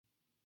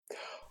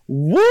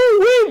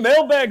Woo-wee!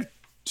 Mailbag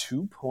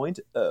 2.0.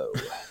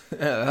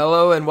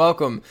 Hello and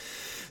welcome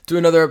to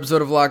another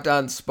episode of Locked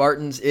On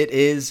Spartans. It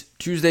is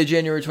Tuesday,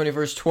 January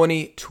 21st,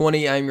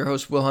 2020. I'm your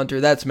host, Will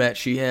Hunter. That's Matt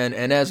Sheehan.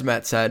 And as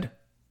Matt said,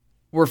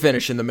 we're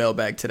finishing the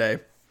mailbag today.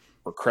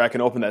 We're cracking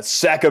open that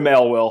sack of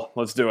mail, Will.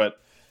 Let's do it.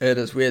 It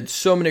is. We had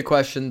so many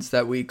questions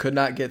that we could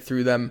not get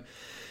through them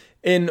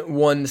in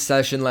one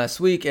session last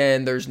week,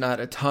 and there's not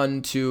a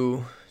ton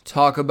to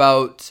talk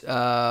about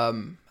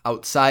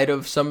outside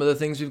of some of the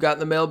things we've got in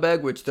the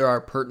mailbag, which there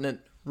are pertinent,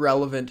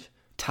 relevant,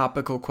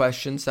 topical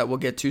questions that we'll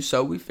get to.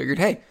 So we figured,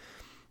 hey,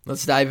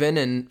 let's dive in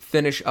and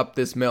finish up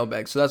this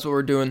mailbag. So that's what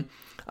we're doing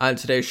on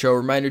today's show.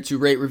 Reminder to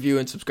rate, review,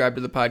 and subscribe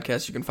to the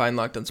podcast. You can find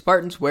Locked On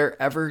Spartans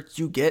wherever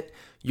you get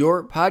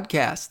your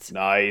podcasts.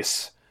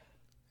 Nice.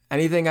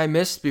 Anything I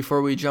missed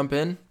before we jump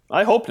in?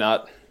 I hope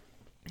not.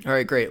 All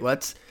right, great.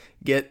 Let's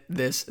get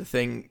this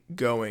thing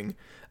going.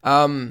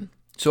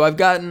 So I've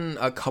gotten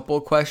a couple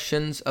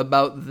questions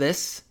about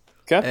this,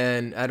 Okay.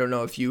 and I don't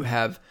know if you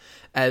have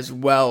as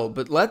well,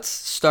 but let's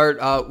start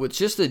out with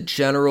just a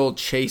general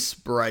Chase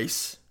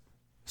Bryce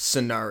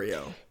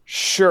scenario.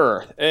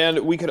 Sure. And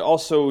we could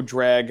also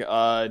drag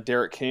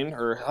Derek King,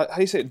 or how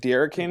do you say it?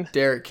 Derek King?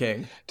 Derek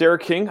King.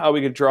 Derek King.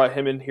 We could draw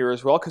him in here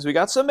as well, because we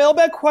got some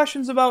mailbag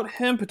questions about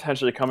him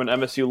potentially coming to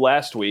MSU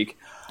last week.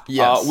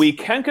 Yes. We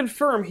can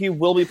confirm he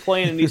will be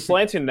playing in East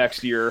Lansing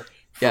next year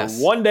for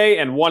Yes. one day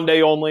and one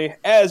day only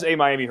as a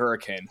Miami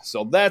Hurricane.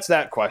 So that's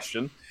that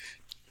question.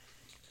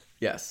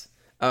 Yes.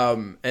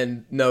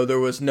 And no, there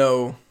was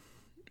no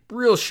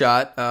real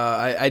shot.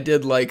 I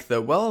did like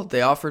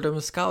they offered him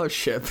a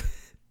scholarship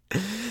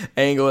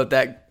angle at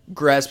that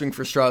grasping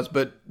for straws.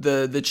 But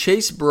the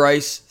Chase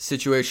Bryce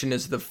situation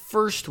is the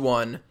first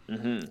one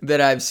that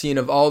I've seen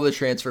of all the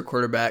transfer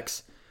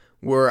quarterbacks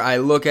where I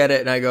look at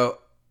it and I go,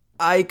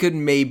 I could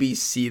maybe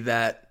see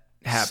that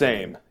happening.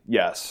 Same.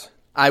 Yes.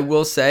 I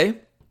will say,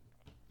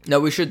 now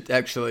we should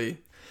actually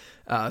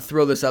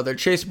throw this out there.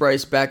 Chase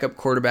Bryce, backup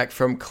quarterback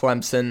from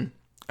Clemson,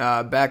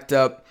 backed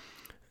up.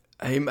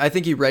 I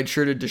think he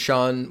redshirted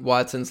Deshaun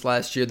Watson's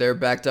last year there,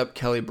 backed up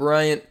Kelly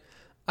Bryant,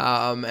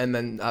 and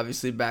then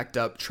obviously backed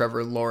up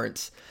Trevor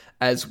Lawrence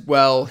as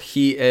well.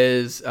 He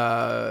is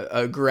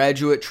a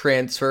graduate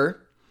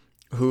transfer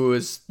who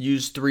has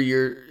used 3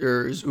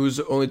 years,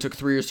 who's only took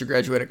 3 years to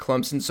graduate at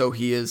Clemson, so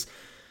he is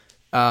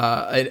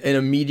an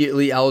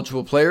immediately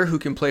eligible player who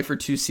can play for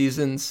 2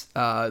 seasons.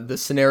 The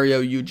scenario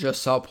you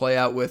just saw play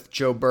out with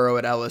Joe Burrow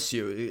at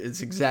LSU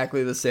is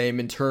exactly the same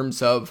in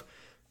terms of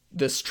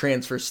this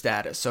transfer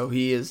status. So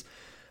he is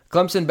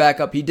Clemson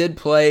backup. He did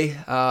play.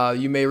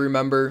 You may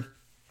remember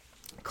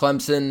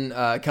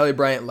Clemson. Kelly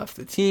Bryant left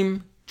the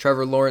team.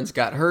 Trevor Lawrence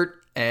got hurt,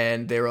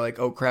 and they were like,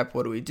 "Oh crap,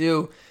 what do we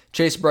do?"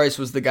 Chase Bryce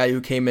was the guy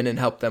who came in and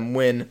helped them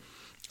win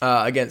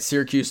against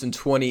Syracuse in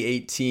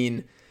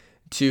 2018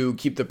 to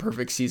keep the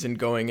perfect season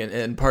going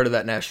and part of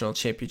that national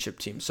championship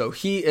team. So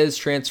he is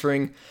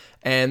transferring,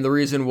 and the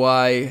reason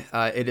why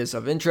it is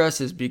of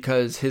interest is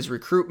because his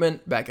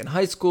recruitment back in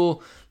high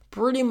school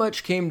pretty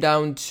much came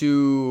down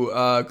to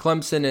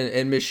Clemson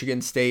and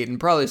Michigan State and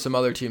probably some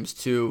other teams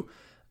too.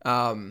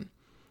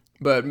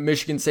 But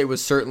Michigan State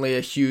was certainly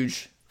a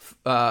huge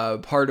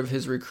part of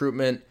his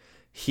recruitment.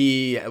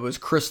 He was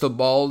crystal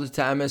balled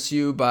to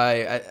MSU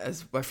by,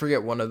 I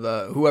forget, one of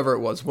the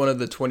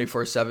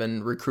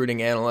 24/7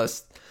 recruiting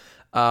analysts,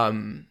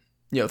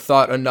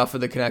 thought enough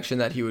of the connection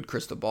that he would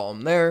crystal ball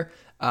him there.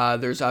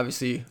 There's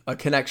obviously a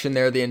connection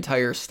there. The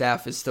entire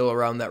staff is still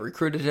around that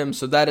recruited him.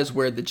 So that is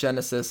where the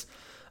genesis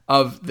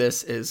of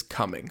this is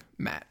coming,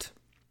 Matt.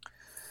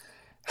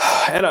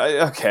 And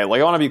I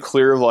want to be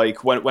clear,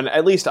 when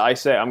at least I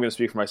say, I'm going to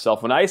speak for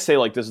myself, when I say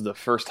this is the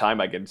first time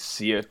I can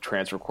see a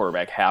transfer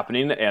quarterback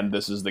happening and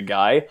this is the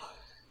guy,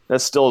 that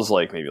still is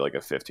maybe a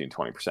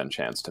 15-20%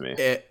 chance to me.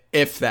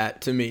 If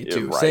that, to me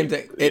too. Right. Same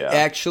thing.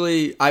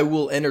 Actually, I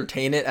will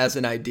entertain it as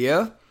an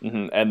idea.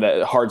 Mm-hmm. And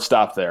that hard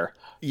stop there.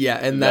 Yeah,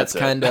 and that's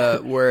kind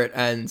of where it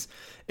ends.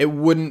 It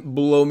wouldn't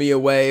blow me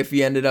away if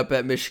he ended up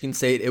at Michigan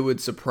State. It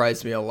would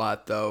surprise me a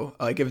lot, though.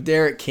 If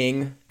Derek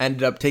King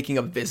ended up taking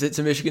a visit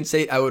to Michigan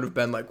State, I would have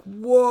been like,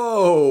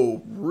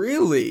 whoa,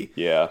 really?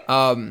 Yeah.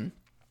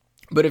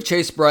 But if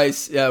Chase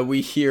Bryce, we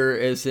hear,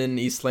 is in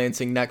East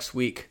Lansing next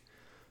week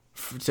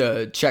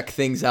to check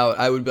things out,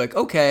 I would be like,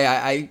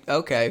 okay,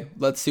 okay,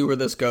 let's see where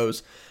this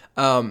goes.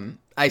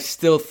 I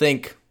still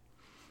think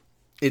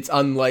it's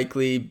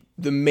unlikely.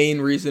 The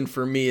main reason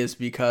for me is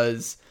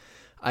because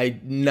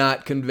I'm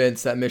not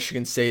convinced that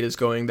Michigan State is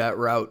going that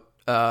route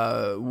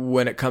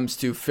when it comes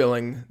to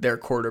filling their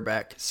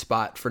quarterback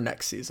spot for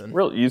next season.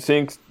 Really? You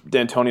think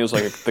D'Antonio's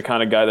the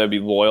kind of guy that would be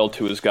loyal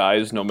to his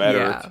guys no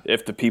matter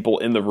if the people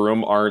in the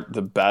room aren't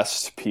the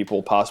best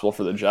people possible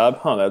for the job?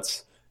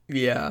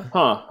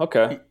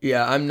 Okay.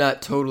 Yeah, I'm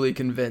not totally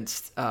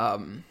convinced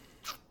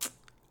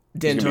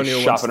D'Antonio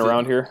shopping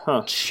around here,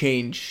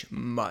 change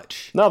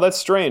much. No, that's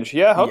strange.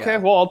 Yeah, okay. Yeah.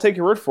 Well, I'll take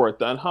your word for it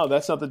then.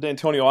 That's not the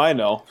D'Antonio I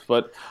know,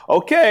 but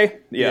okay.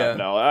 Yeah.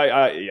 No,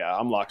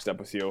 I'm lockstep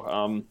with you.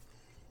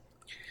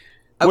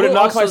 Would it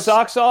knock my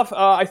socks off?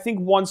 I think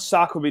one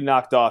sock would be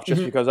knocked off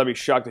just because I'd be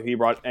shocked if he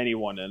brought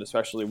anyone in,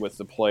 especially with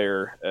the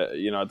player, at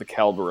the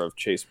caliber of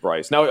Chase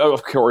Bryce. Now,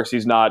 of course,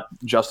 he's not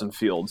Justin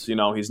Fields.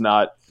 He's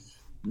not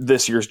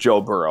this year's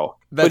Joe Burrow.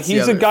 But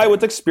he's a guy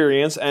with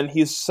experience, and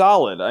he's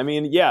solid. I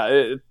mean,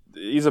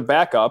 he's a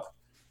backup,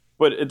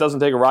 but it doesn't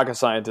take a rocket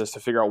scientist to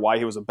figure out why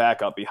he was a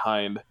backup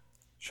behind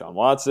Sean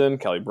Watson,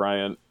 Kelly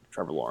Bryant,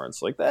 Trevor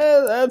Lawrence. Like,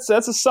 that's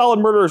a solid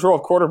murderer's row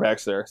of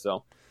quarterbacks there,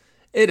 so...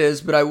 It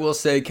is, but I will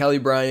say Kelly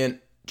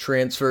Bryant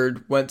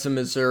transferred, went to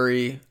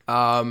Missouri,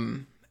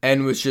 and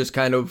was just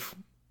kind of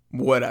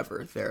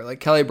whatever there.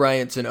 Like, Kelly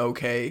Bryant's an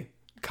okay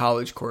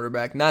college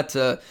quarterback,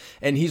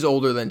 and he's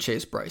older than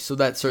Chase Bryce, so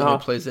that certainly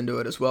plays into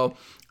it as well.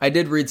 I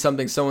did read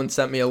something, someone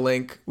sent me a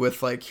link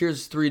with like,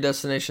 here's 3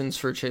 destinations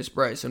for Chase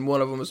Bryce, and one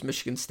of them was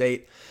Michigan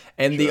State,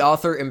 and the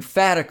author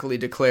emphatically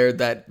declared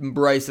that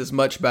Bryce is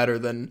much better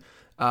than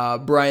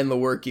Brian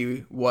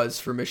Lewerke was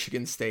for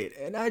Michigan State.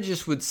 And I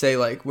just would say,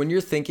 like, when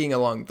you're thinking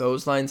along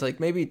those lines, like,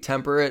 maybe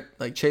temper it.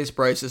 Like, Chase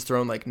Bryce has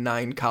thrown like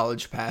 9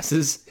 college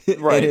passes in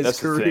his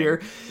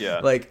career. Yeah.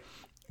 Like,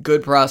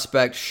 good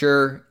prospect,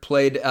 sure.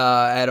 Played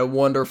at a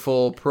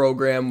wonderful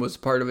program, was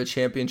part of a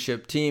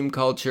championship team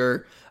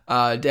culture.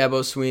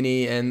 Dabo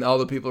Sweeney and all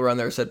the people around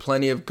there said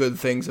plenty of good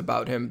things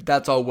about him.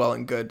 That's all well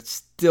and good.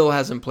 Still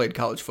hasn't played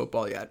college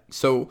football yet.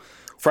 So...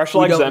 Fresh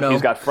legs, then.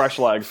 He's got fresh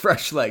legs.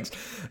 Fresh legs.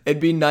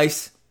 It'd be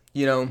nice,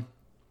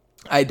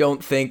 I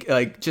don't think,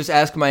 just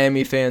ask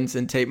Miami fans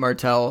and Tate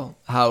Martell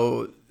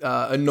how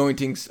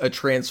anointing a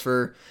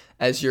transfer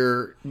as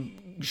your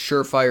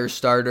surefire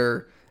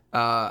starter,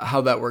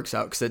 how that works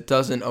out, because it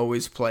doesn't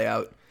always play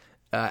out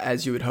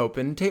as you would hope.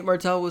 And Tate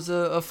Martell was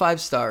a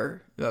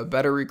 5-star,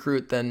 better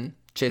recruit than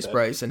Chase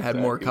Bryce, and had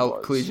more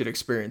collegiate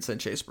experience than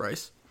Chase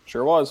Bryce.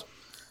 Sure was.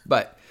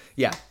 But,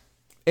 yeah,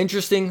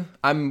 interesting.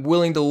 I'm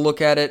willing to look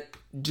at it.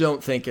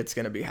 Don't think it's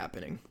going to be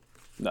happening.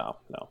 No.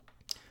 All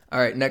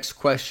right, next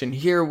question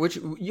here. How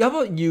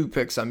about you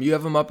pick some? You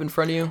have them up in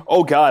front of you?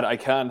 Oh, God, I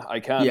can.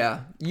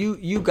 Yeah,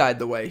 you guide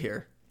the way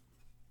here.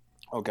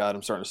 Oh, God,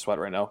 I'm starting to sweat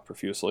right now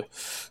profusely.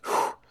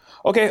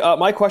 Okay,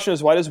 my question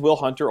is, why does Will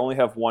Hunter only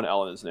have one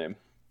L in his name?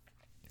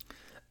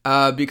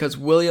 Because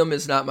William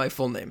is not my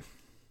full name.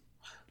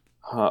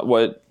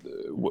 What?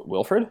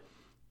 Wilfred?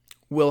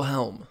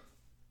 Wilhelm.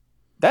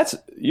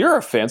 You're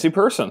a fancy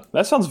person.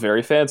 That sounds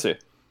very fancy.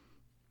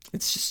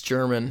 It's just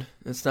German.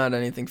 It's not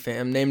anything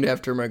I'm named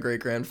after my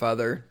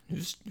great-grandfather,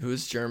 who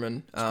is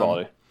German. It's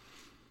quality.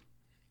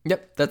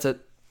 Yep, that's it.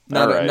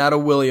 Not a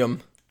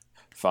William.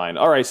 Fine.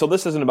 All right, so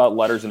this isn't about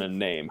letters in a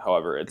name.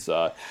 However, this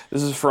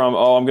is from,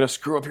 I'm going to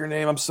screw up your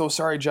name. I'm so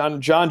sorry,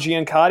 John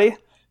Giancotti?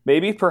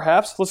 Maybe,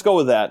 perhaps. Let's go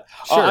with that.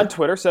 Sure. On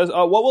Twitter says,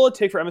 what will it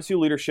take for MSU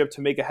leadership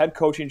to make a head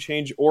coaching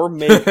change or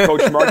make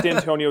Coach Mark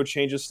D'Antonio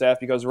change his staff?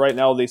 Because right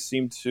now they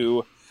seem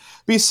to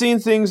be seeing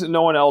things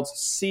no one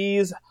else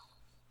sees.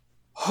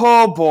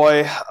 Oh,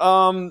 boy.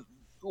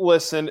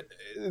 Listen,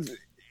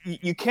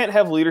 you can't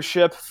have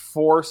leadership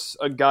force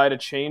a guy to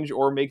change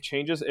or make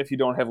changes if you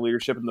don't have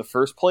leadership in the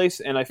first place,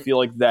 and I feel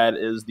like that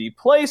is the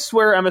place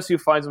where MSU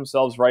finds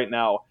themselves right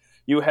now.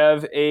 You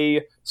have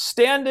a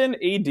stand-in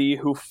AD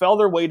who fell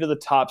their way to the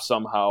top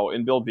somehow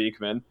in Bill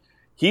Beekman.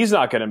 He's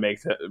not going to make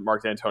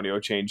Mark D'Antonio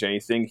change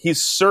anything.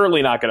 He's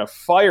certainly not going to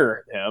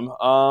fire him,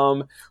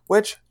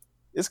 which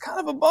is kind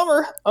of a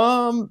bummer.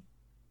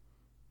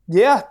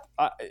 Yeah,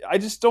 I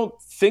just don't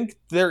think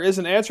there is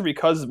an answer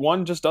because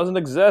one just doesn't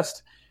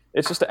exist.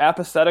 It's just an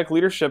apathetic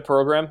leadership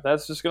program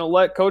that's just going to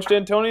let Coach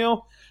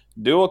D'Antonio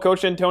do what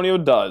Coach D'Antonio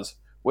does,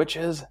 which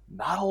is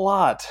not a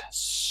lot.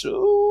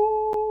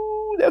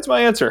 So that's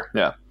my answer.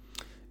 Yeah.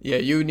 Yeah,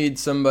 you need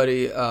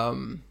somebody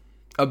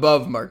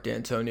above Mark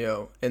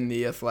D'Antonio in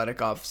the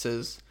athletic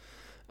offices.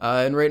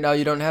 And right now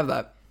you don't have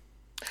that.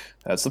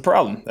 That's the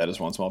problem. That is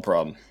one small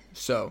problem.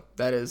 So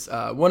that is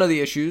one of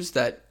the issues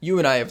that you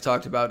and I have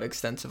talked about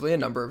extensively a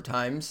number of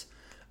times.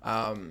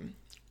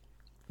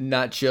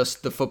 Not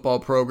just the football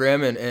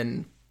program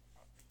and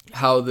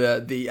how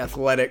the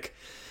athletic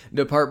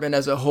department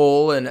as a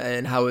whole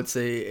and how it's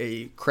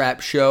a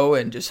crap show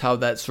and just how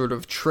that sort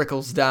of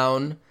trickles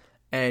down,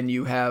 and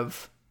you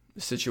have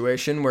a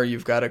situation where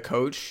you've got a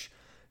coach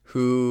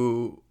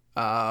who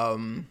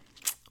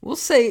we'll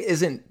say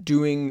isn't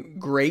doing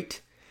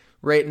great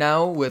right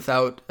now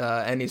without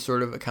any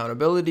sort of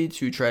accountability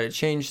to try to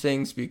change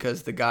things,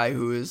 because the guy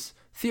who is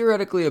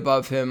theoretically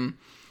above him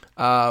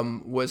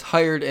was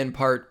hired in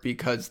part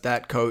because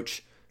that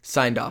coach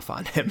signed off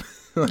on him.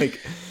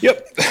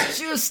 Yep.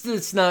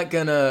 It's not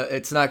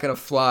gonna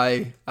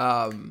fly.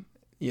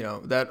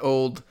 That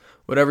old,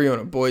 whatever you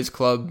want, a boys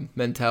club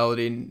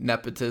mentality,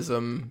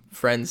 nepotism,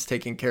 friends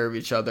taking care of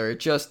each other.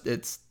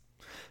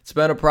 It's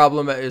been a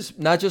problem. It's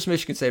not just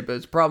Michigan State, but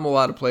it's a problem a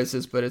lot of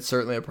places, but it's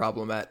certainly a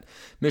problem at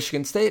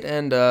Michigan State.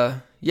 And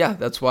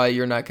that's why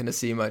you're not going to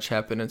see much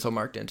happen until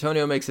Mark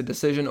D'Antonio makes a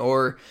decision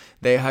or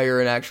they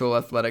hire an actual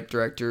athletic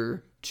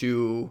director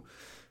to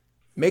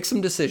make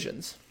some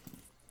decisions.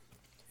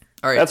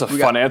 All right. That's a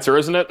fun answer,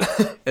 isn't it?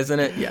 Isn't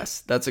it?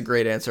 Yes, that's a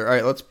great answer. All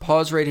right, let's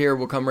pause right here.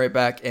 We'll come right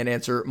back and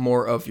answer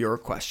more of your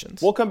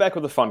questions. We'll come back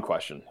with a fun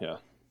question. Yeah.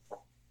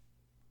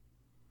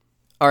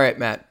 All right,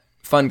 Matt.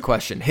 Fun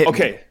question. Hit me.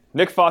 Okay.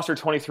 Nick Foster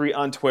 23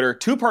 on Twitter.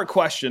 2-part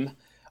question.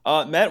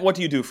 Matt, what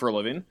do you do for a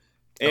living?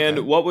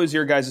 And what was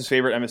your guys'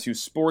 favorite MSU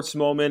sports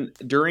moment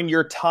during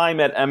your time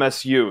at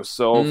MSU?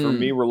 So for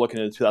me, we're looking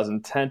at the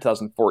 2010,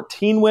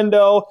 2014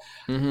 window.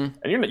 And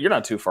you're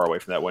not too far away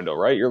from that window,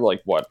 right? You're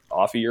like, what,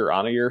 off a year,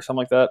 on a year, something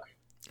like that?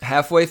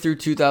 Halfway through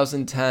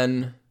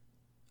 2010,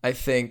 I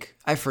think.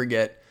 I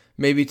forget.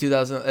 Maybe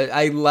 2000.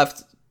 I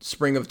left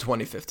spring of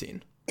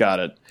 2015. Got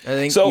it. I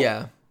think, so,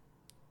 yeah.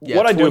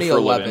 What I do for a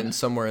living.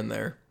 Somewhere in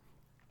there.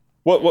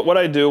 What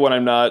I do when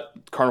I'm not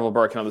carnival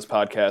barking on this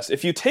podcast,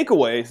 if you take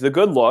away the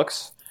good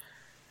looks,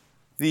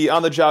 the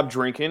on-the-job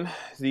drinking,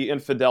 the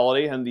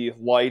infidelity, and the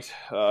light,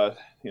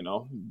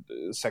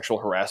 sexual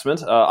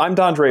harassment, I'm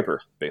Don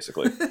Draper,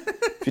 basically.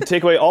 If you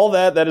take away all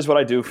that, that is what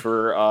I do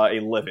for a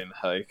living.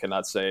 I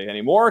cannot say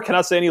any more,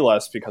 cannot say any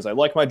less, because I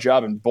like my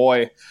job, and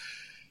boy,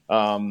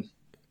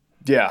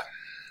 yeah.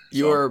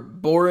 You're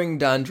boring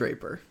Don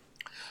Draper.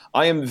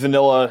 I am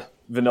vanilla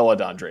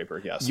Don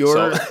Draper, yes.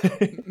 Your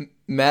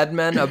Mad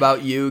Men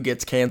About You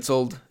gets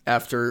canceled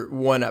after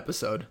one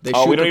episode. They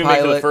shoot we don't the even pilot.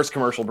 make it to the first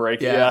commercial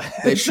break. Yeah.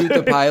 They shoot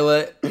the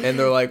pilot, and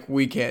they're like,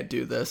 we can't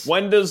do this.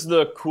 When does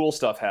the cool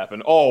stuff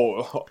happen?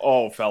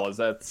 Oh, fellas,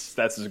 that's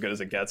as good as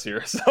it gets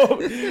here.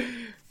 So,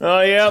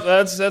 yeah,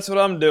 that's what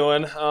I'm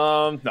doing.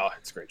 No,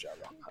 it's a great job,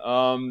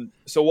 though.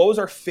 So what was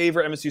our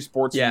favorite MSU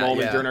sports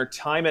moment during our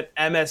time at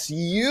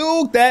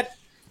MSU? That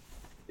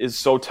is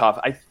so tough.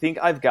 I think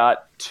I've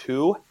got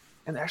two,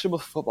 and they're actually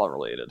both football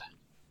related.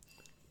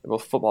 They're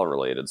both football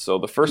related. So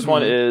the first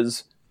one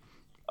is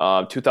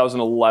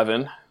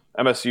 2011.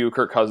 MSU,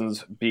 Kirk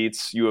Cousins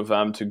beats U of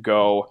M to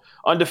go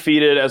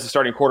undefeated as a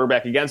starting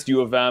quarterback against U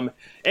of M.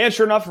 And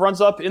sure enough,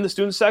 runs up in the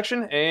student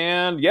section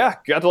and,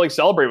 got to,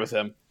 celebrate with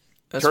him.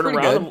 That's Turn pretty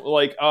around,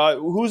 good.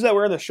 Who's that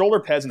wearing the shoulder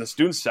pads in the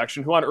student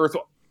section? Who on earth?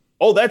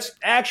 Oh, that's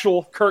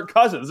actual Kirk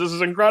Cousins. This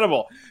is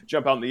incredible.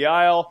 Jump out in the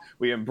aisle.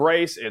 We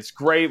embrace. It's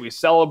great. We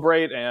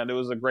celebrate. And it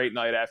was a great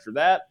night after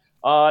that.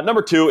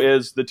 Number two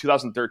is the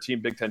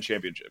 2013 Big Ten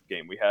Championship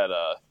game. We had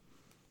a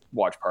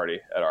watch party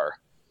at our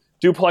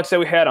duplex that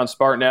we had on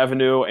Spartan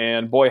Avenue,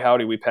 and boy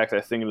howdy, we packed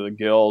that thing into the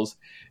gills,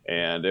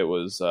 and it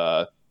was,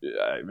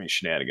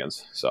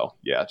 shenanigans. So,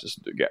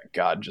 just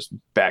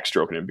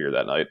backstroking in beer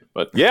that night.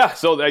 But,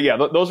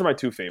 those are my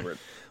two favorite.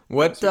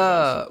 What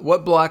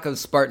block of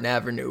Spartan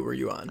Avenue were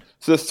you on?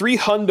 So the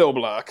 300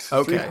 block.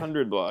 Okay.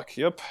 300 block,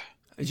 yep.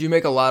 Did you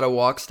make a lot of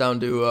walks down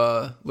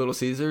to Little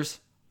Caesars?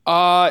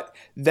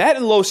 That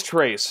and Los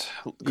Tres,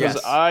 because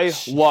Yes. I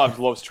loved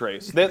Los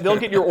Tres. They'll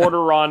get your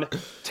order on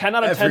 10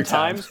 out of 10 Every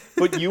time. times,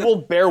 but you will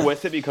bear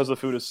with it because the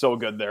food is so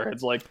good there.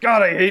 It's like,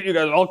 God, I hate you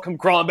guys. I'll come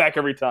crawling back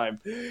every time.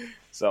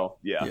 So,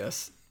 yeah.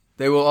 Yes.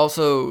 They will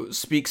also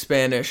speak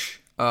Spanish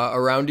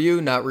around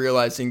you, not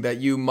realizing that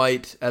you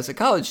might, as a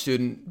college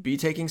student, be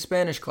taking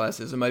Spanish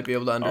classes and might be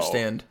able to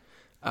understand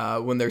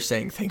when they're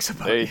saying things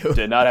about They you.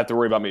 did not have to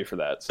worry about me for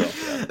that. So,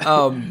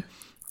 yeah.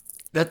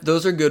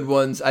 Those are good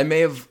ones. I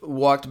may have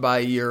walked by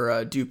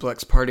your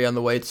duplex party on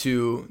the way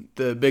to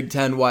the Big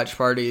Ten watch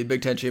party,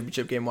 Big Ten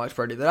championship game watch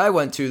party that I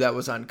went to. That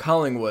was on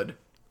Collingwood.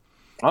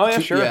 Oh, yeah,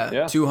 sure.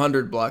 Yeah.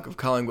 200 block of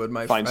Collingwood.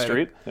 Fine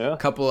street. Yeah. A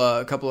couple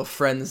of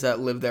friends that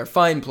live there.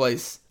 Fine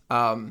place.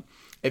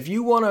 If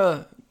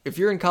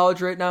you're in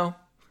college right now,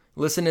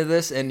 listen to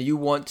this, and you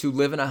want to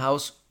live in a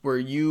house where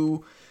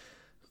you,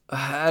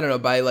 I don't know,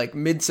 by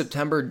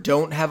mid-September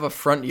don't have a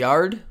front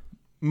yard,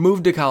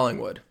 move to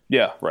Collingwood.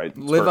 Yeah, right.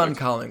 Live on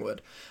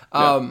Collingwood.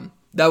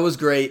 That was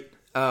great.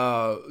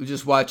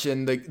 Just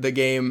watching the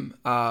game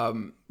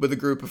with a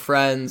group of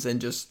friends and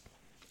just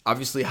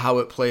obviously how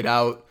it played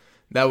out.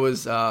 That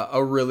was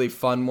a really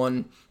fun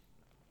one.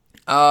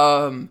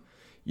 The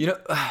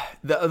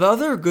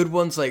other good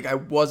ones, I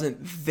wasn't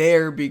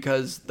there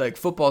because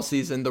football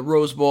season, the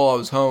Rose Bowl, I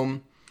was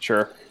home.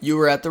 Sure. You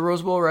were at the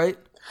Rose Bowl, right?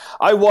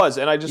 I was,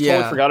 and I just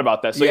totally forgot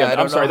about that. So, I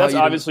I'm sorry. That's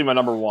obviously didn't... my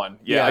number one.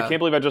 Yeah, I can't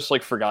believe I just,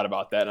 forgot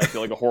about that, and I feel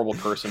like a horrible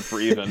person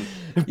for even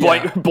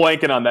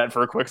blanking on that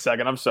for a quick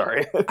second. I'm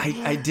sorry.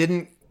 I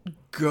didn't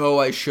go.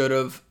 I should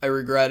have. I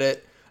regret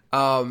it.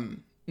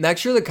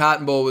 Next year, the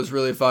Cotton Bowl was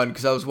really fun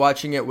because I was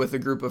watching it with a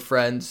group of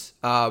friends.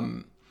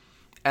 I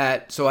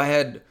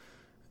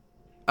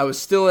was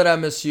still at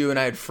MSU, and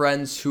I had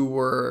friends who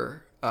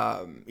were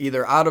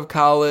either out of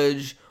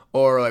college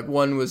or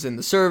one was in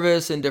the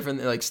service and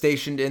different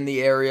stationed in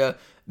the area.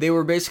 They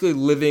were basically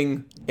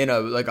living in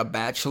a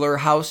bachelor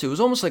house. It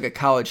was almost like a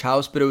college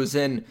house, but it was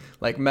in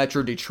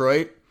Metro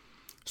Detroit.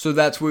 So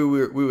that's where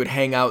we would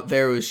hang out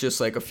there. It was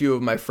just a few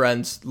of my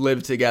friends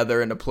lived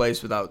together in a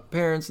place without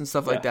parents and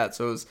stuff like that.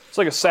 So it's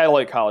like a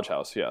satellite college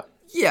house. Yeah.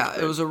 Yeah,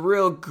 it was a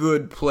real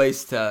good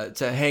place to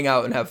hang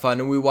out and have fun.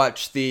 And we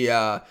watched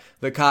the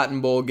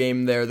Cotton Bowl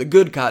game there, the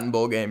good Cotton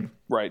Bowl game.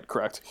 Right,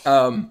 correct.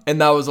 And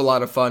that was a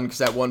lot of fun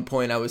because at one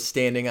point I was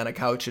standing on a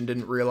couch and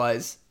didn't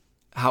realize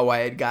how I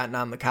had gotten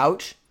on the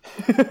couch.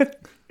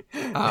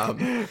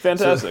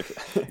 Fantastic.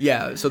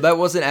 Yeah, so that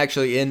wasn't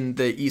actually in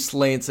the East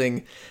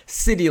Lansing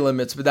city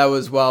limits, but that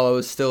was while I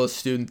was still a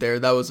student there.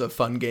 That was a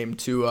fun game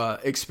to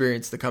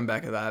experience the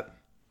comeback of that.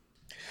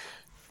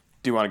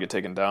 Do you want to get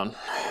taken down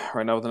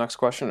right now with the next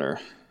question, or?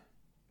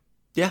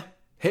 Yeah,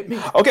 hit me.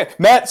 Okay,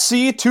 Matt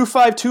C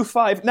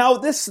 2525. Now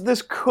this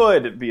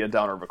could be a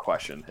downer of a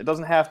question. It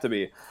doesn't have to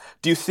be.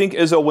 Do you think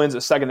Izzo wins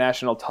a second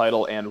national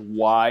title, and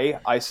why?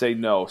 I say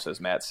no, says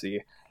Matt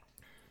C.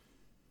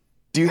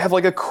 Do you have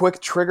like a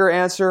quick trigger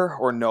answer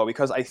or no?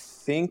 Because I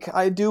think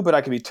I do, but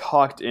I can be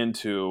talked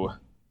into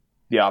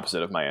the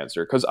opposite of my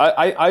answer. Because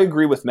I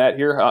agree with Matt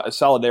here.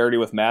 Solidarity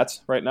with Matt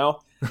right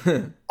now.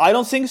 I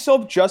don't think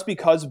so, just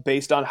because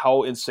based on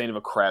how insane of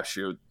a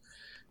crapshoot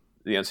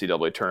the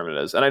NCAA tournament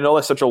is. And I know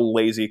that's such a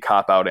lazy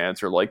cop-out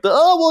answer, like,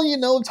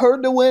 it's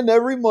hard to win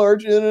every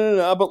March,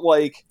 but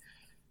like,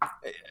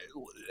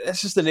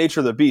 it's just the nature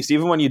of the beast.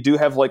 Even when you do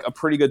have like a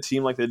pretty good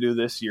team like they do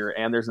this year,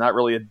 and there's not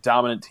really a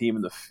dominant team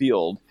in the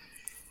field,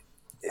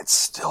 it's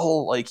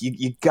still like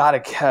you got to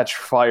catch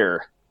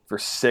fire for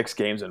 6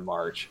 games in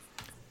March.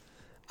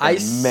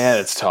 Man,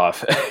 it's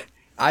tough.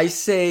 I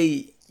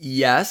say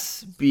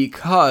yes,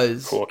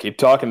 because... Cool, keep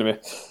talking to me.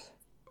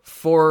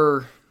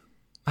 For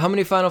how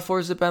many Final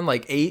Fours has it been?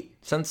 Like 8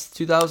 since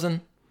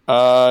 2000?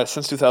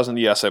 Since 2000,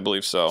 yes, I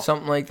believe so.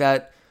 Something like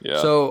that. Yeah.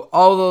 So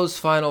all those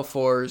Final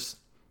Fours,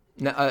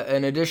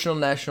 an additional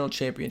national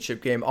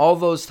championship game, all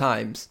those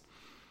times,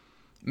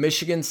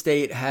 Michigan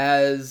State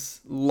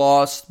has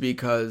lost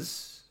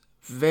because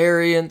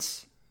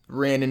variance,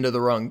 ran into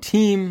the wrong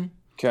team.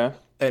 Okay.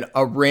 And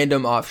a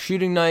random off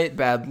shooting night,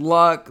 bad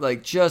luck,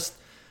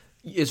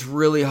 it's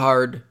really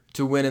hard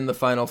to win in the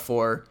Final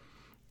Four.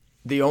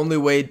 The only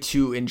way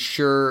to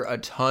ensure a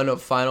ton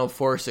of Final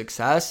Four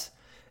success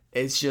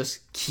is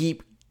just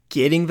keep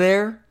getting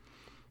there.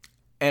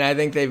 And I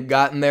think they've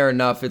gotten there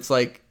enough. It's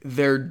like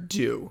they're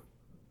due.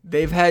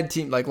 They've had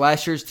team, like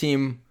last year's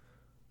team,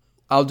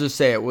 I'll just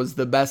say it was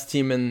the best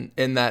team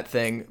in that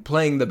thing,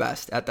 playing the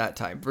best at that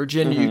time.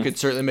 Virginia, you could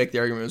certainly make the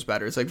argument was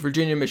better. It's like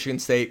Virginia, Michigan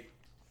State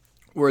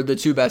were the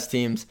 2 best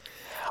teams.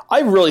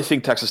 I really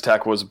think Texas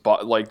Tech was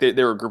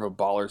they were a group of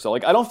ballers. So, I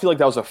don't feel like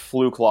that was a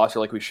fluke loss or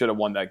like we should have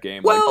won that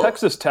game. Well,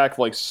 Texas Tech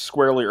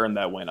squarely earned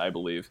that win, I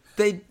believe.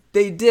 They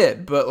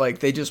did,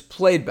 but they just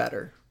played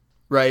better,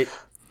 right?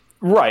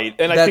 Right,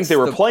 and I think they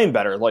were playing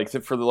better.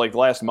 For the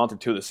last month or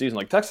 2 of the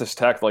season, Texas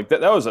Tech,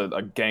 that was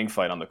a gang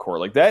fight on the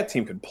court. That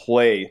team could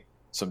play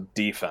some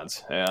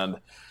defense, and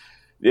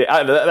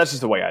that's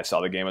just the way I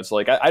saw the game. It's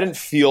I didn't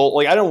feel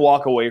I didn't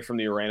walk away from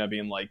the arena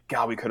being like,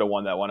 God, we could have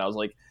won that one. I was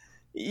like,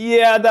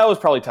 yeah, that was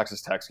probably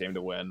Texas Tech's game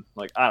to win.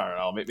 I don't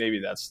know,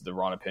 maybe that's the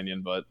wrong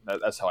opinion, but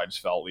that's how I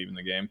just felt leaving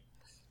the game.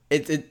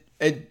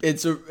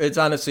 It's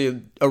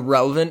honestly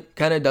irrelevant.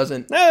 Kind of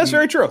doesn't. Yeah, that's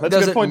very true. That's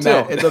a good point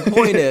too. The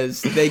point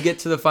is they get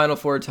to the Final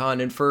Four a ton,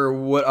 and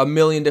for a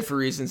million different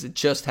reasons, it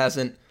just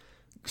hasn't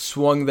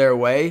swung their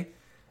way.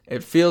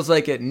 It feels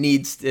like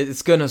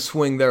it's going to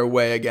swing their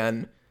way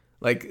again.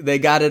 They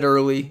got it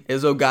early.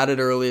 Izzo got it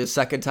early, a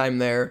second time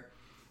there.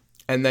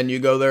 And then you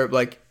go there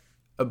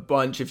a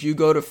bunch. If you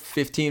go to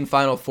 15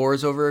 Final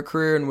Fours over a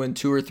career and win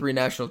 2 or 3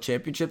 national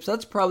championships,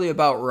 that's probably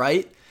about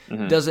right.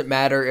 Mm-hmm. Doesn't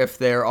matter if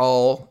they're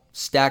all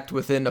stacked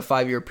within a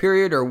 5-year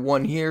period or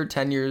 1 year,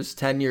 10 years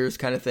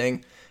kind of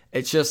thing.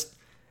 It's just,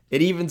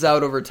 it evens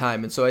out over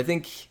time. And so I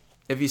think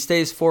if he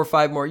stays 4 or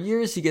 5 more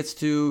years, he gets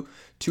to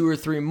 2 or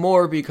 3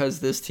 more because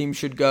this team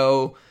should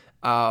go.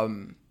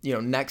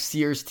 Next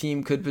year's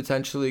team could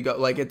potentially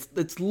go.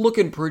 It's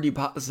looking pretty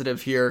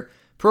positive here.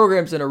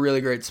 Program's in a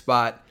really great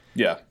spot.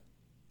 Yeah.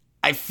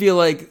 I feel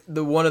like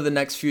one of the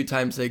next few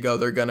times they go,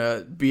 they're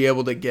gonna be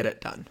able to get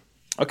it done.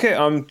 Okay,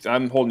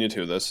 I'm holding you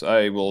to this.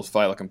 I will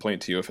file a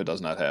complaint to you if it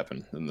does not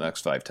happen in the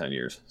next 5-10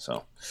 years.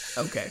 So.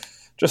 Okay.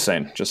 Just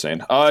saying.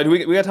 Do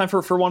we got time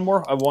for one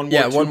more? One more.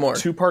 Yeah, one more.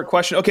 2-part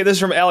question. Okay, this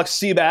is from Alex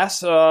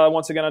Seabass,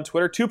 once again on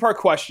Twitter. 2-part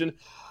question.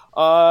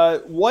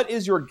 What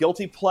is your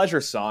guilty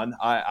pleasure, son?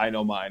 I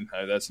know mine.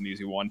 That's an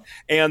easy one.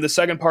 And the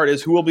second part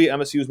is, who will be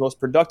MSU's most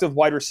productive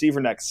wide receiver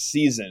next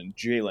season?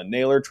 Jalen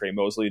Nailor, Trey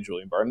Mosley,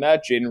 Julian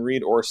Barnett, Jaden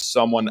Reed, or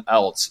someone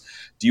else?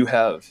 Do you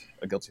have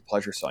a guilty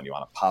pleasure, son, you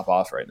want to pop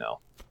off right now?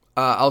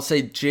 I'll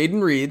say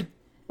Jaden Reed.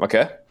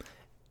 Okay.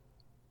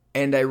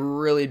 And I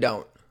really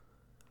don't.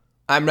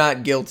 I'm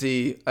not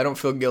guilty. I don't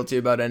feel guilty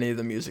about any of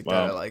the music that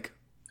I like.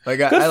 I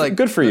like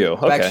good for you.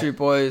 Okay. Backstreet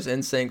Boys,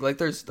 NSYNC,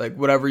 there's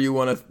whatever you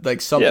want to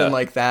something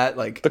like that,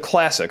 the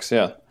classics.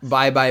 Yeah.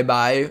 Bye Bye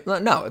Bye.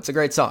 No, it's a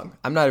great song.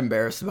 I'm not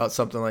embarrassed about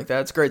something like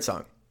that. It's a great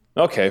song.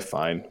 Okay,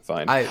 fine.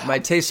 My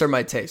tastes are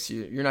my tastes.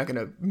 You're not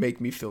gonna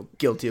make me feel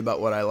guilty about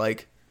what I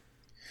like.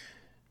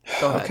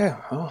 Go ahead. Okay.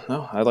 Oh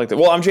no, I like that.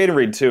 Well, I'm Jaden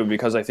Reed too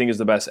because I think he's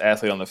the best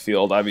athlete on the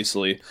field.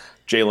 Obviously,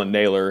 Jalen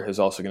Nailor is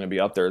also going to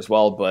be up there as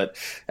well. But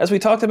as we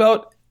talked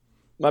about,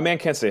 my man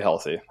can't stay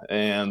healthy,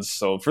 and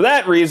so for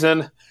that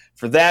reason,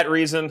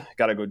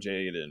 got to go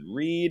Jaden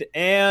Reed.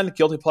 And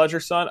guilty pleasure,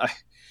 son.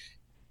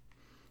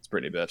 It's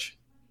Britney, bitch.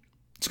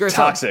 It's a great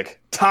Toxic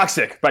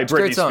song. by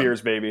Britney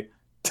Spears, baby.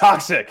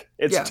 Toxic.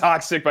 It's Yeah.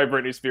 Toxic by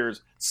Britney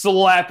Spears.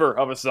 Slapper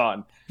of a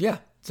song. Yeah,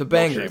 it's a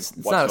banger. shame It's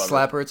not a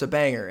whatsoever. slapper, it's a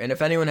banger. And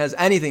if anyone has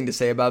anything to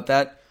say about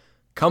that,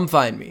 come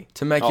find me.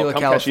 Temecula,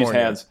 Come catch these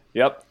California. hands.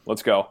 Yep,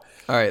 let's go.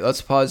 All right,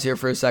 let's pause here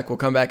for a sec. We'll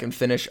come back and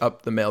finish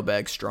up the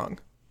mailbag strong.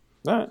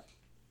 All right.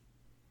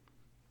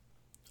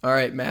 All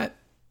right, Matt.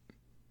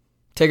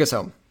 Take us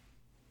home.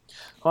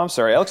 Oh, I'm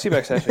sorry. Alex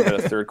Sebeck actually had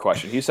a third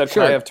question. He said,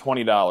 Sure. "Can I have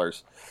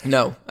 $20?"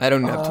 No, I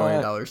don't have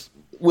 $20.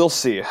 We'll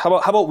see. How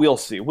about we'll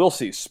see? We'll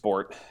see.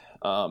 Sport.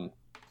 I'm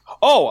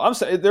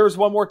sorry. There was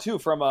one more too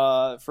from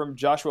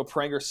Joshua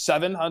Pranger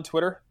 7 on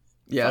Twitter.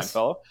 Fine Yes.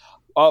 fellow.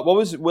 What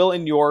was Will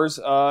and yours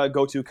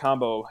go-to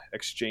combo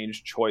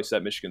exchange choice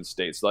at Michigan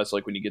State? So that's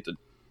like when you get to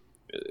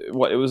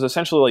what it was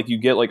essentially like you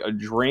get like a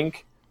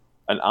drink,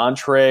 an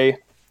entree,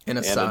 And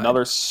a and side.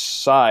 another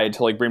side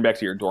to like bring back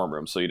to your dorm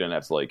room, so you didn't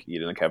have to like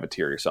eat in the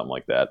cafeteria or something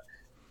like that.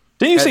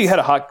 Didn't you say you had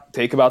a hot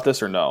take about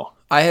this or no?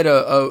 I had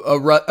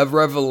a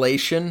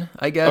revelation,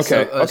 I guess.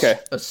 Okay,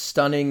 A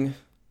stunning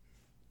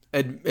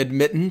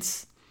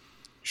admittance.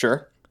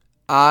 Sure.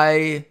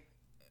 I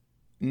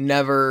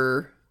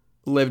never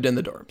lived in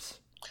the dorms.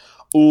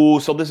 Ooh,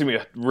 so this is gonna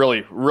be a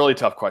really, really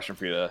tough question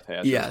for you to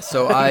answer. Yeah,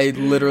 so I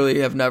literally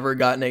have never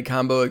gotten a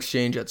combo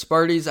exchange at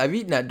Sparty's. I've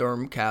eaten at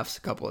dorm cafes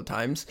a couple of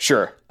times.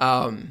 Sure.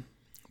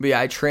 But yeah,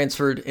 I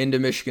transferred into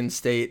Michigan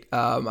State.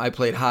 I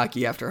played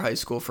hockey after high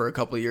school for a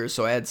couple of years,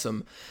 so I had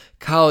some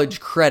college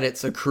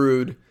credits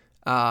accrued,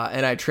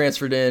 and I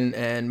transferred in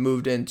and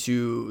moved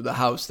into the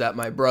house that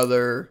my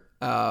brother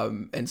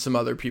and some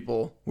other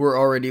people were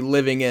already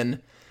living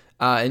in,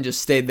 and just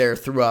stayed there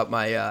throughout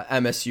my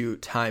MSU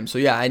time. So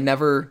yeah, I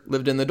never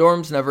lived in the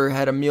dorms, never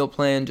had a meal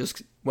plan,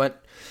 just went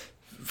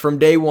from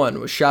day one,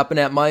 was shopping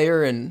at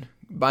Meijer and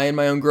buying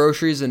my own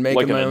groceries and making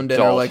Like an my own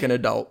dinner adult. like an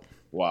adult.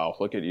 Wow,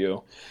 look at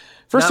you.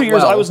 First Not 2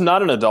 years, well, I was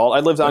not an adult.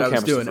 I lived on I was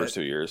campus the doing first it.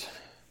 2 years.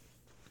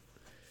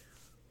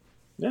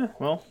 Yeah,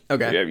 well,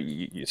 Okay. yeah,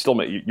 you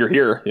still you're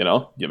here.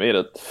 You made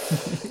it.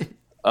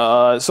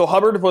 So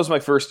Hubbard was my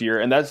first year,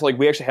 and that's like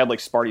we actually had like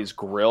Sparty's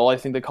Grill, I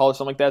think they call it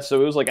something like that.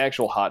 So it was like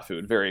actual hot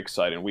food, very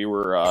exciting. We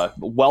were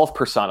wealth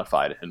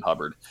personified in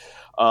Hubbard.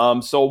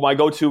 So my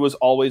go-to was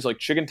always like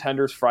chicken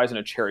tenders, fries, and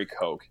a cherry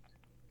Coke.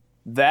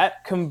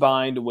 That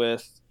combined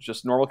with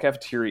just normal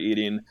cafeteria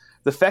eating,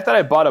 the fact that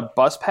I bought a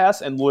bus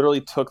pass and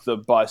literally took the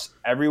bus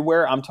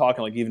everywhere, I'm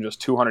talking like even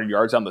just 200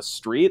 yards down the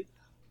street,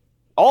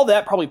 all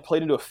that probably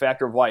played into a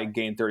factor of why I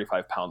gained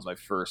 35 pounds my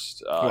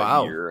first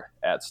Wow. year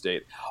at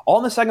State. All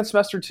in the second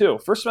semester too.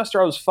 First semester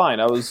I was fine.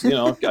 I was,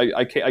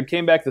 I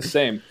came back the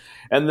same.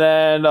 And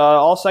then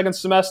all second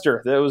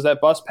semester, there was that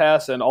bus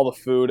pass and all the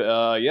food.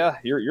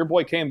 Your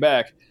boy came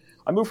back.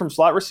 I moved from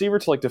slot receiver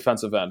to like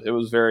defensive end. It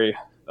was very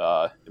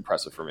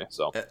impressive for me.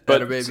 So,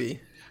 But baby.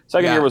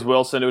 second Yeah. year was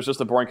Wilson. It was just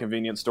a boring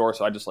convenience store,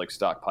 so I just like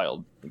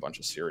stockpiled a bunch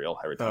of cereal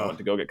every time I Oh. went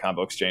to go get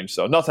combo exchange.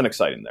 So nothing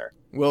exciting there.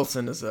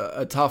 Wilson is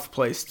a tough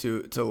place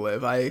to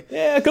live.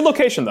 Yeah, good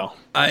location though.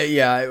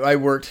 I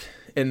worked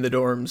in the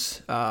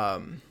dorms,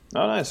 Oh,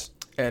 nice.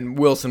 and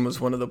Wilson was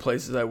one of the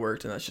places I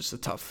worked, and that's just a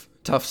tough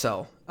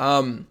sell.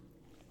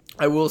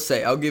 I will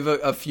say, I'll give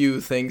a few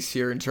things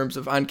here in terms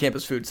of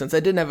on-campus food, since I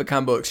didn't have a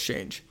combo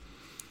exchange.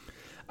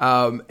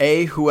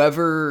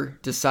 Whoever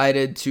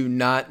decided to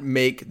not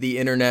make the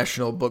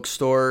International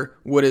Bookstore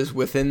what is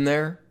within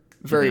there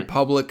very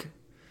public,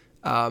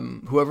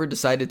 whoever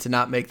decided to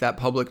not make that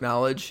public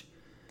knowledge,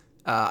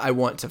 I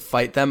want to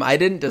fight them. I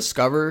didn't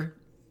discover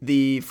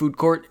the food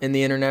court in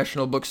the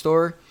International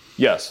Bookstore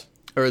Yes.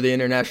 or the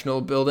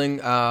International Building.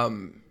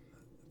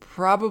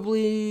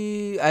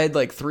 Probably I had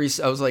like I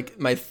was like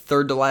my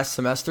third to last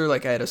semester.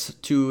 Like I had a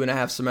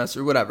 2.5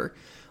 semester, whatever,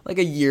 like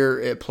a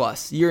year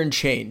plus, year and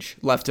change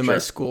left in my Sure.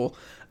 school.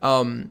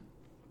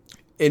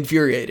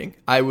 Infuriating.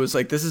 I was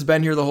like, this has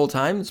been here the whole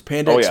time. It's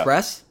Panda Oh, yeah.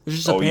 Express. There's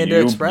just a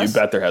Panda Express. You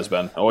bet there has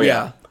been. Oh,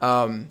 yeah.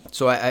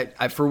 So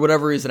I for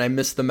whatever reason, I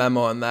missed the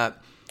memo on that.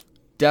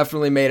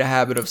 Definitely made a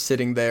habit of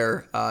sitting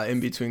there in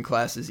between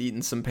classes,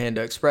 eating some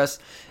Panda Express,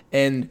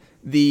 and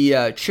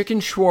the chicken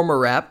shawarma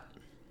wrap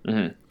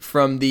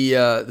from the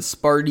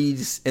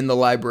Sparties in the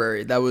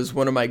library. That was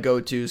one of my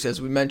go-tos.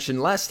 As we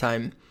mentioned last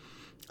time,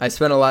 I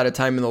spent a lot of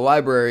time in the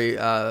library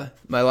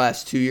my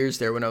last 2 years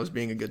there when I was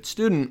being a good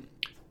student.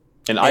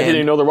 And I didn't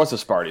even know there was a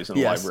Sparties in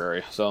the Yes.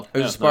 library. So It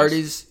was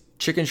Sparties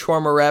chicken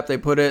shawarma wrap. They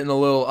put it in a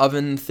little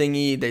oven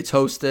thingy. They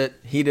toast it,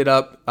 heat it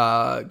up,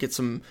 get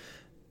some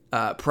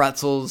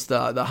pretzels,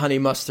 the honey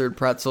mustard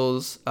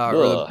pretzels,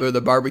 or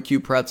the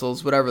barbecue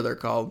pretzels, whatever they're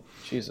called.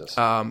 Jesus.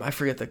 I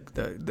forget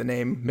the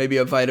name. Maybe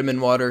a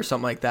vitamin water or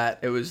something like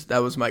that. That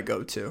was my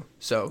go-to.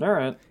 So All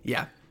right.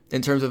 yeah,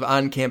 in terms of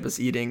on-campus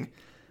eating,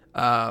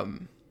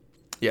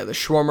 the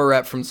shawarma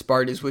wrap from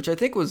Sparty's, which I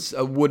think was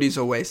a Woody's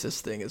Oasis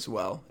thing as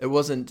well. It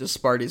wasn't just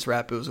Sparty's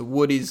wrap; it was a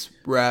Woody's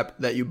wrap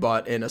that you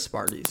bought in a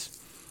Sparty's.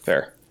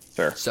 Fair.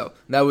 So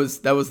that was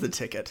the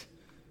ticket.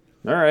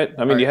 All right.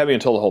 I mean, you had me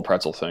until the whole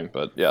pretzel thing,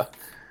 but yeah.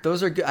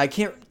 Those are good. I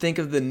can't think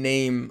of the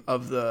name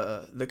of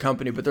the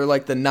company, but they're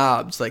like the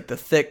knobs, like the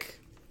thick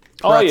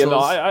pretzels. Oh, yeah. No,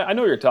 I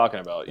know what you're talking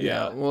about.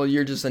 Yeah. Yeah. Well,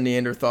 you're just a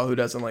Neanderthal who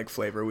doesn't like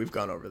flavor. We've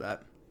gone over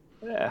that.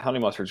 Honey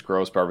mustard's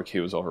gross.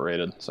 Barbecue is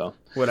overrated. So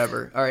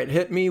Whatever. All right,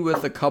 hit me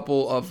with a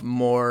couple of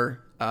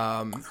more,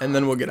 and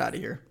then we'll get out of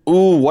here.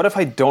 ooh, what if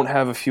I don't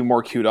have a few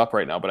more queued up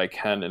right now, but I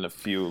can in a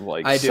few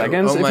I do.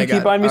 seconds Oh if my you keep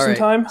God. buying me All some right.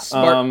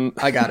 time?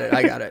 I got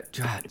it.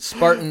 God.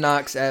 Spartan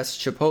Knox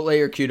asks Chipotle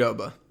or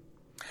Qdoba?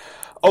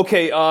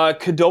 Okay,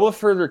 Qdoba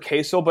for their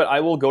queso, but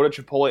I will go to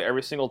Chipotle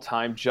every single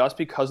time just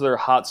because of their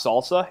hot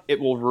salsa. It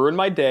will ruin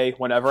my day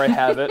whenever I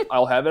have it.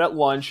 I'll have it at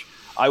lunch.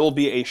 I will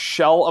be a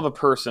shell of a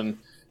person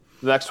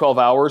the next 12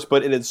 hours,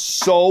 but it is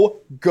so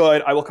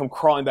good. I will come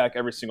crawling back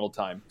every single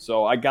time.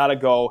 So I got to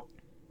go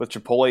with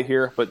Chipotle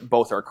here, but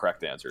both are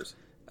correct answers.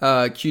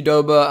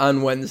 Qdoba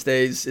on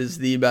Wednesdays is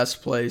the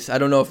best place. I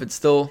don't know if it's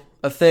still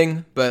a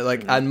thing, but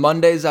like on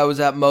Mondays I was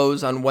at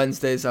Moe's, on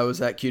Wednesdays I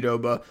was at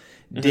Qdoba.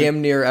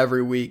 Damn near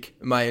every week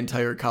my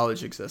entire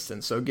college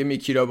existence. So give me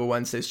Qdoba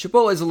Wednesdays.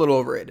 Chipotle is a little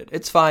overrated.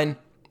 It's fine.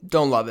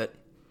 Don't love it.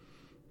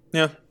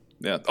 Yeah.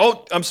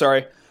 Oh, I'm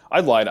sorry.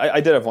 I lied.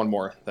 I did have one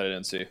more that I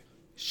didn't see.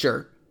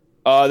 Sure.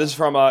 This is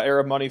from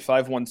Arab Money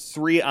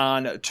 513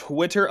 on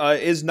Twitter.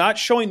 Is not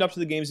showing up to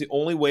the games the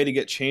only way to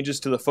get changes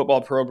to the football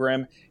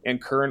program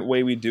and current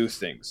way we do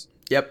things?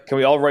 Yep. Can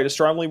we all write a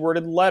strongly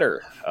worded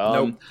letter?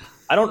 Nope.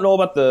 I don't know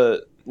about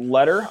the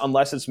letter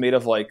unless it's made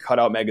of like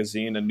cutout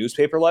magazine and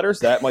newspaper letters.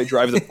 That might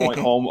drive the point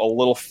home a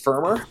little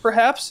firmer,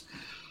 perhaps.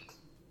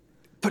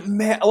 But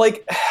man,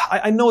 like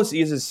I know it's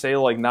easy to say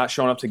like not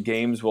showing up to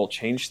games will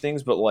change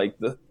things, but like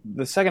the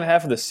second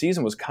half of the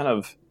season was kind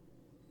of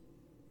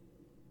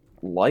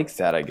like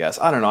that, I guess.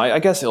 I don't know. I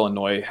guess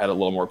Illinois had a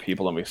little more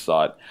people than we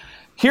thought.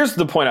 Here's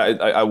the point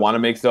I want to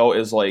make though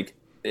is like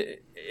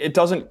it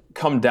doesn't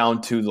come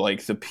down to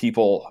like the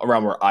people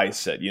around where I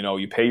sit. You know,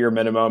 you pay your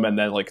minimum and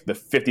then like the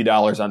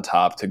 $50 on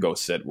top to go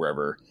sit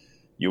wherever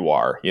you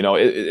are. You know,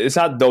 it's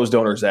not those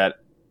donors that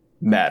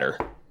matter.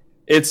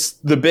 It's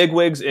the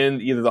bigwigs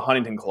in either the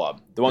Huntington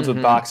Club, the ones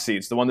with box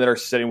seats, the one that are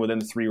sitting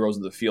within 3 rows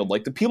of the field,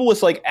 like the people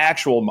with like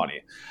actual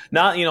money,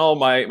 not, you know,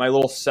 my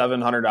little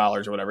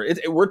 $700 or whatever.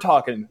 We're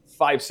talking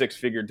 5-6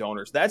 figure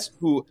donors. That's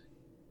who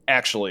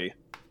actually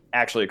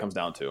it comes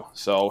down to.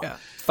 So yeah.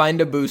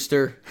 Find a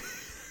booster.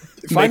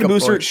 Find a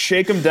booster,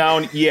 shake them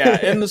down. Yeah.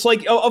 And it's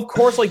like, of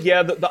course, like,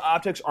 yeah, the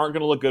optics aren't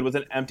going to look good with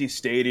an empty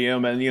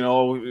stadium. And, you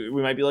know,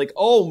 we might be like,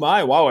 oh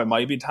my, wow, it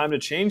might be time to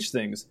change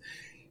things.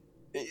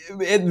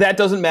 That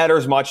doesn't matter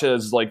as much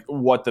as like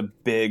what the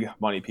big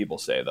money people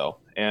say, though.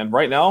 And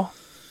right now,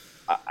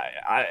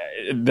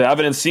 the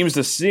evidence seems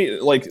to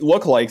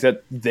look like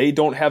that they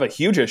don't have a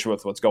huge issue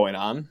with what's going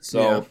on.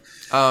 So,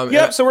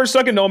 so we're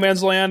stuck in no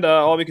man's land.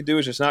 All we could do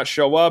is just not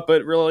show up.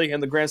 But really,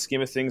 in the grand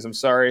scheme of things, I'm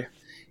sorry,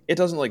 it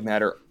doesn't like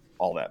matter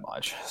all that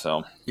much.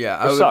 So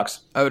yeah, it sucks.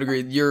 I would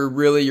agree.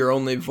 Your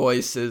only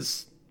voice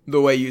is the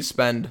way you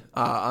spend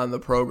on the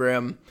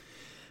program,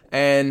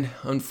 and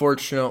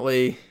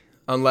unfortunately,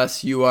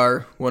 unless you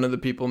are one of the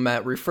people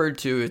Matt referred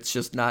to, it's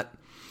just not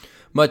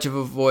much of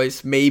a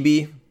voice.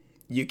 Maybe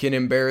you can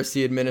embarrass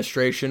the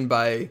administration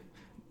by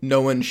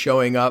no one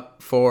showing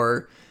up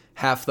for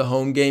half the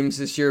home games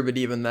this year, but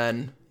even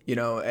then, you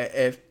know,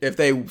 if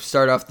they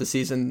start off the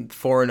season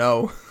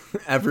 4-0,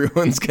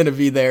 everyone's going to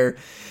be there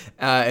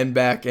and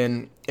back.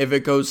 And if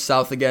it goes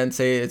south again,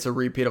 say it's a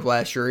repeat of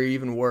last year or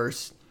even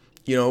worse,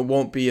 you know, it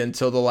won't be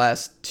until the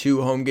last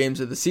 2 home games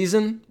of the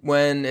season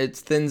when it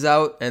thins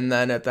out. And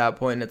then at that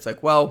point, it's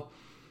like, well,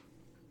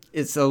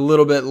 it's a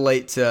little bit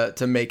late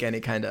to make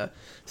any kind of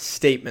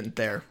statement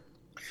there.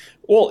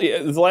 Well,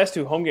 the last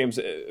 2 home games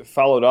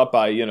followed up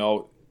by, you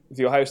know,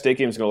 the Ohio State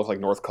game is going to look like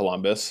North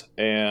Columbus,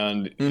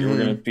 and you're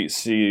going to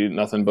see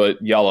nothing but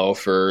yellow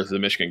for the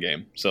Michigan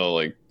game. So,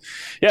 like,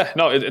 yeah,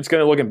 no, it's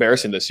going to look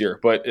embarrassing this year,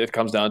 but it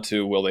comes down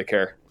to will they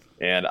care?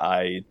 And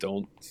I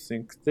don't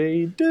think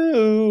they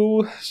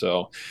do.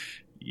 So,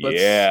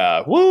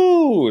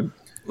 woo!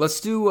 Let's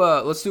do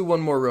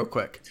one more real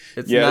quick.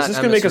 Is this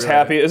going to make us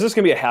happy? Is this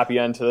going to be a happy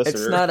end to this?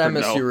 It's not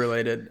MSU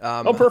related.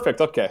 Perfect.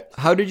 Okay.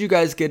 How did you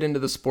guys get into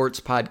the sports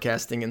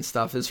podcasting and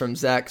stuff? Is from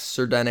Zach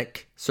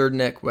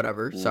Serdenick,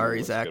 whatever.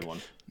 Sorry, Zach.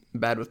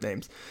 Bad with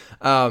names.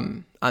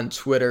 On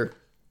Twitter.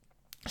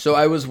 So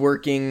I was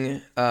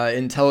working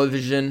in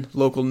television,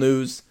 local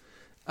news,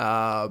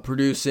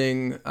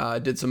 producing,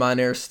 did some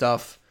on-air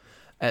stuff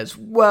as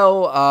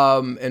well,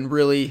 and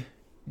really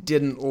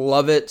didn't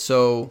love it.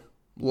 So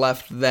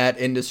left that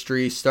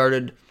industry,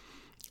 started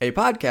a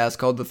podcast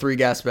called the Three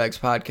Gas Bags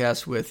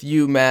Podcast with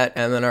you, Matt,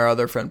 and then our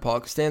other friend Paul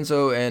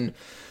Costanzo. And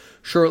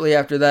shortly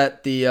after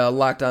that, the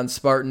Locked On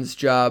Spartans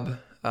job,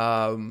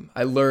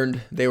 I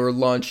learned they were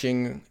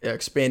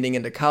expanding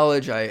into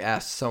college. I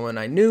asked someone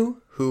I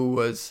knew who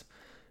was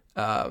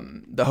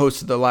the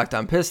host of the Locked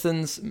On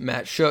Pistons,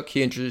 Matt Shook.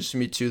 He introduced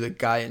me to the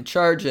guy in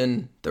charge,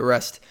 and the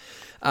rest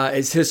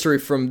is history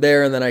from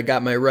there. And then I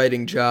got my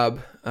writing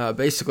job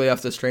basically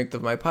off the strength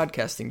of my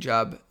podcasting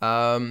job.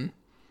 And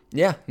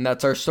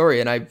that's our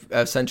story. And I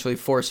essentially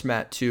forced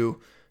Matt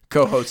to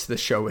co-host this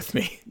show with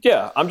me.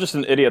 Yeah, I'm just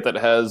an idiot that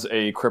has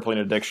a crippling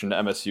addiction to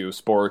MSU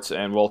sports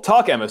and will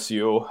talk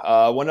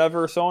MSU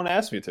whenever someone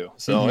asks me to.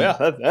 So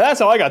that's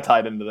how I got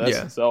tied into this.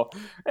 Yeah. So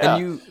yeah.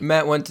 And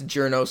Matt, went to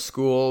journo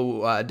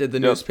school, did the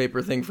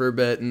newspaper thing for a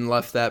bit, and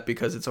left that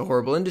because it's a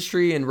horrible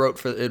industry, and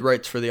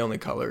writes for the Only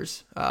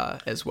Colors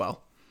as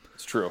well.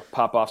 It's true.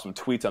 Pop off some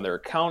tweets on their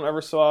account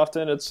ever so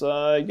often. It's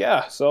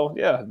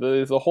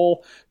the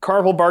whole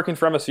carnival barking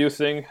for MSU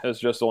thing has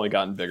just only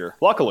gotten bigger.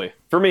 Luckily,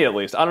 for me at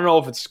least. I don't know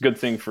if it's a good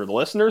thing for the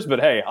listeners, but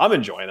hey, I'm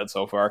enjoying it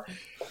so far.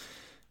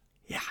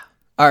 Yeah.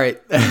 All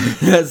right.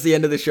 That's the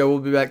end of the show. We'll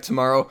be back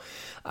tomorrow.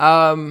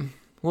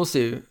 We'll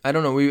see. I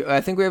don't know.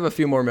 I think we have a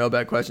few more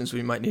mailbag questions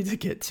we might need to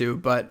get to,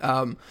 but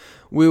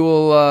we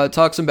will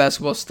talk some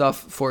basketball stuff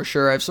for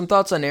sure. I have some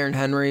thoughts on Aaron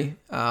Henry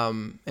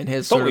and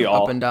his sort of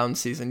up and down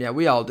season. Yeah,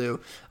 we all do.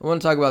 I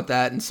want to talk about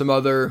that and some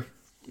other,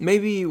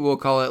 maybe we'll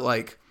call it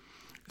like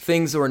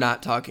things that we're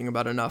not talking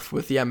about enough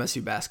with the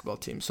MSU basketball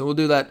team. So we'll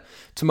do that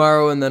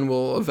tomorrow, and then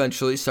we'll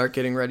eventually start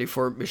getting ready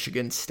for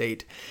Michigan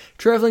State.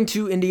 Traveling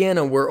to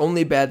Indiana, where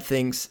only bad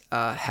things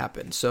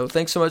happen. So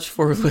thanks so much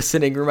for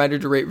listening. Reminder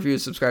to rate, review,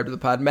 subscribe to the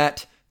pod.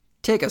 Matt,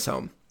 take us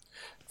home.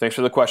 Thanks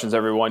for the questions,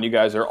 everyone. You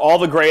guys are all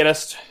the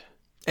greatest.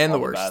 And all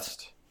the worst.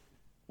 Best.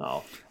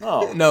 Oh.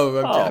 No,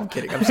 I'm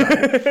kidding. I'm sorry.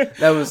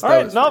 That was all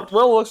right. was No, weird.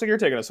 well, it looks like you're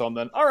taking us home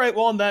then. All right.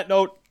 Well, on that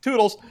note,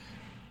 toodles.